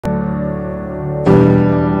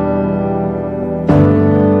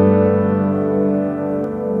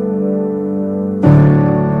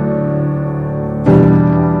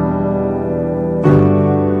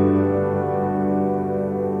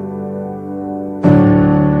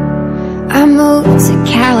I moved to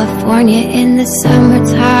California in the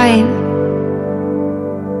summertime.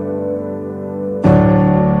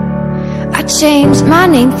 I changed my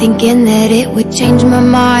name thinking that it would change my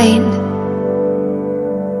mind.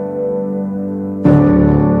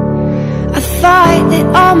 I thought that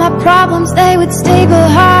all my problems, they would stay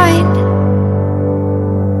behind.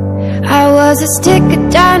 I was a stick of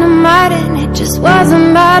dynamite and it just was a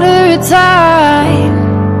matter of time.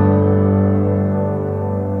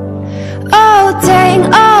 Oh dang,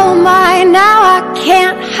 oh my, now I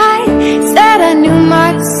can't hide. Said I knew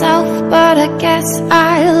myself, but I guess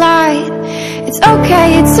I lied. It's okay,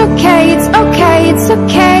 it's okay, it's okay, it's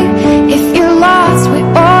okay. If you're lost, we're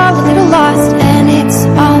all a little lost, and it's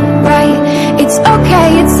alright. It's okay,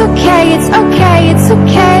 it's okay, it's okay, it's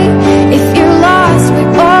okay. If you're lost,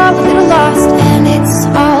 we're all a little lost, and it's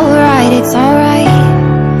alright, it's alright.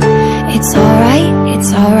 It's alright,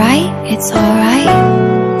 it's alright, it's alright.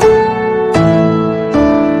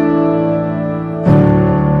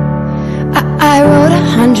 I wrote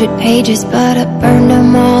 100 pages, but I burned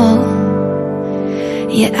them all.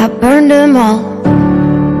 Yeah, I burned them all.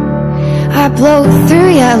 I blow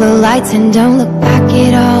through yellow lights and don't look back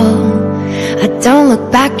at all. I don't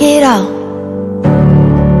look back at all.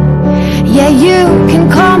 Yeah, you can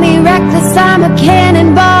call me reckless, I'm a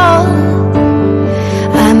cannonball.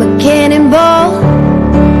 I'm a cannonball.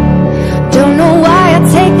 Don't know why I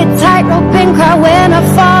take a tightrope and cry when I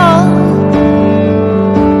fall.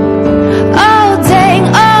 Oh dang,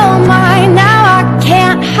 oh my, now I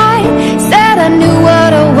can't hide. Said I knew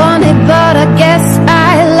what I wanted, but I guess I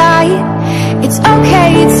lied. It's okay,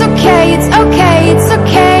 it's okay, it's okay, it's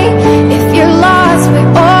okay. If you're lost,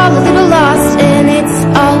 we're all a little lost, and it's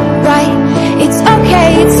alright. It's okay,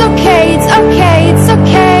 it's okay, it's okay, it's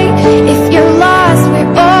okay. If you're lost,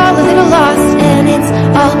 we're all a little lost, and it's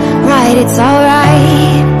alright, it's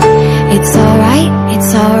alright. It's alright,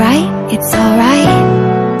 it's alright, it's alright.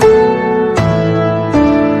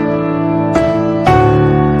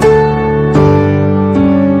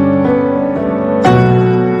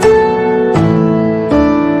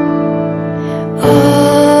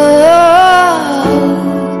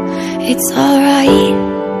 It's alright.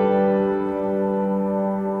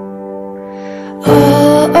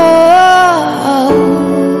 Oh,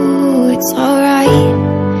 it's alright.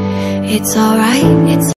 It's alright. It's